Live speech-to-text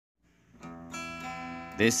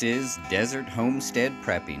This is Desert Homestead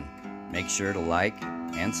Prepping. Make sure to like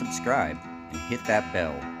and subscribe and hit that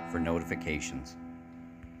bell for notifications.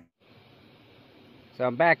 So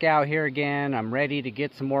I'm back out here again. I'm ready to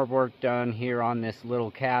get some more work done here on this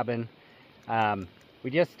little cabin.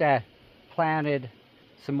 We just planted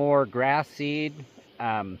some more grass seed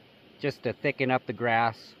just to thicken up the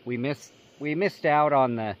grass. We missed out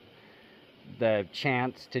on the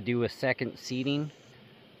chance to do a second seeding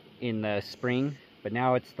in the spring, but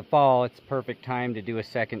now it's the fall. It's the perfect time to do a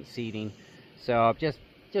second seeding. So I'm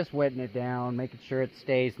just wetting it down, making sure it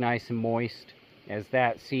stays nice and moist as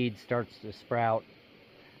that seed starts to sprout.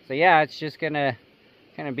 So yeah, it's just gonna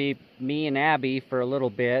kind of be me and Abby for a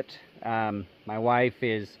little bit. My wife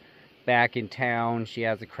is back in town. She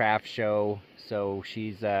has a craft show, so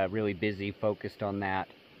she's really busy, focused on that.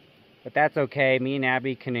 But that's okay. Me and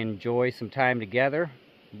Abby can enjoy some time together.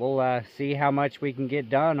 We'll see how much we can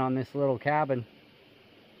get done on this little cabin.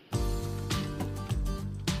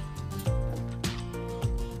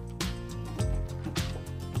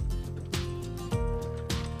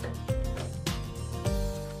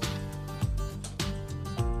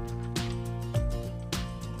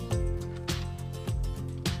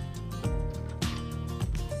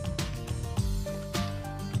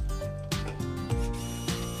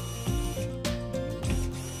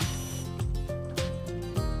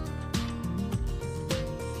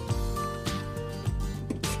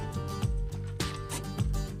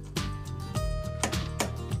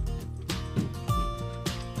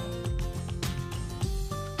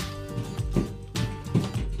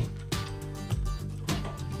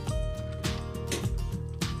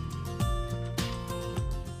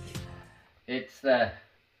 It's the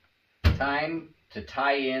time to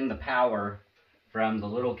tie in the power from the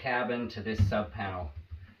little cabin to this sub panel.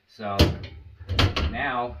 So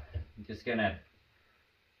now I'm just gonna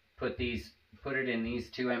put it in these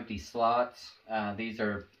two empty slots. These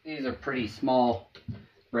are pretty small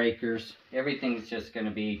breakers. Everything's just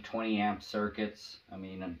gonna be 20 amp circuits. I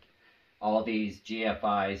mean, all these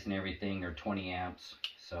GFIs and everything are 20 amps.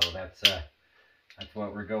 So that's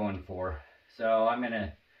what we're going for. So I'm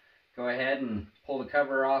gonna go ahead and pull the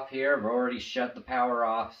cover off here. I've already shut the power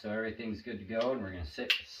off, so everything's good to go, and we're going to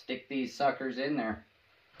stick these suckers in there.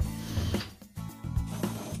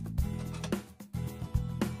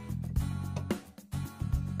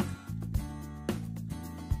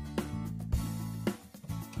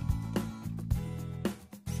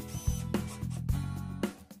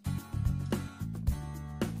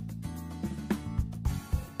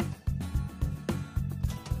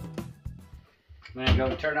 I'm going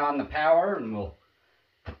to go turn on the power and we'll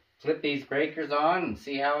flip these breakers on and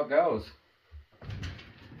see how it goes.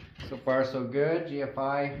 So far so good.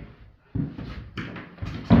 GFI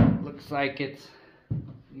looks like it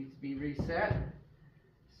needs to be reset.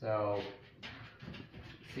 So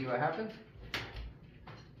see what happens.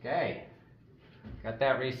 Okay, got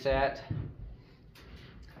that reset.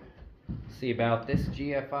 See about this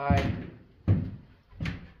GFI.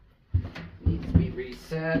 Needs to be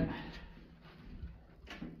reset.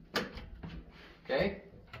 Okay,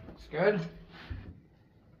 looks good.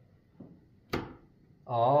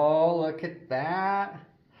 Oh, look at that.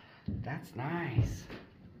 That's nice.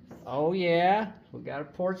 Oh yeah, we got a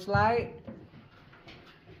porch light.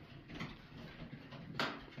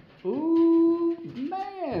 Ooh,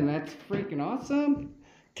 man, that's freaking awesome.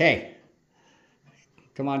 Okay,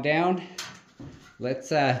 come on down.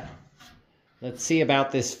 Let's see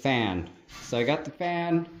about this fan. So I got the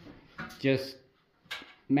fan just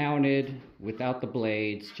mounted without the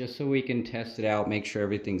blades, just so we can test it out, make sure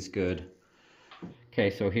everything's good. Okay,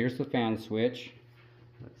 so here's the fan switch.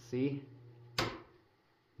 Let's see.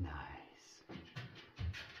 Nice.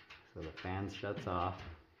 So the fan shuts off.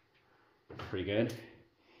 Pretty good.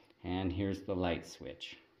 And here's the light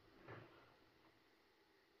switch.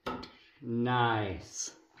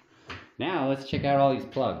 Nice. Now let's check out all these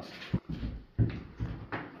plugs.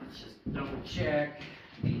 Let's just double check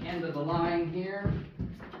the end of the line here.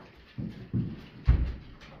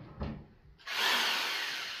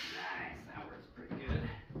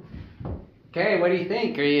 Okay, what do you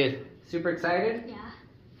think? Are you super excited? Yeah.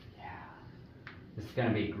 Yeah. This is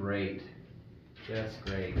gonna be great. Just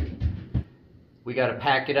great. We gotta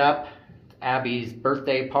pack it up. It's Abby's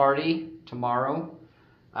birthday party tomorrow.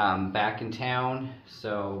 Back in town,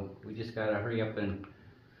 so we just gotta hurry up and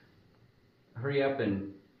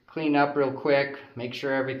clean up real quick, make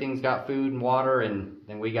sure everything's got food and water, and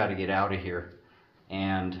then we gotta get out of here.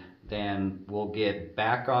 And then we'll get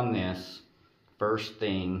back on this first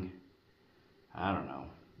thing, I don't know,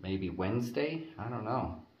 maybe Wednesday? I don't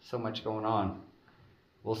know. So much going on.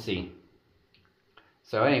 We'll see.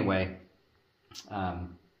 So anyway,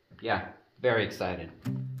 yeah, very excited.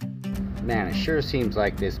 Man, it sure seems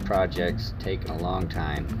like this project's taken a long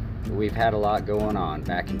time. We've had a lot going on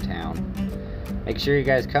back in town. Make sure you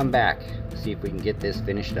guys come back, see if we can get this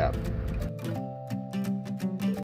finished up.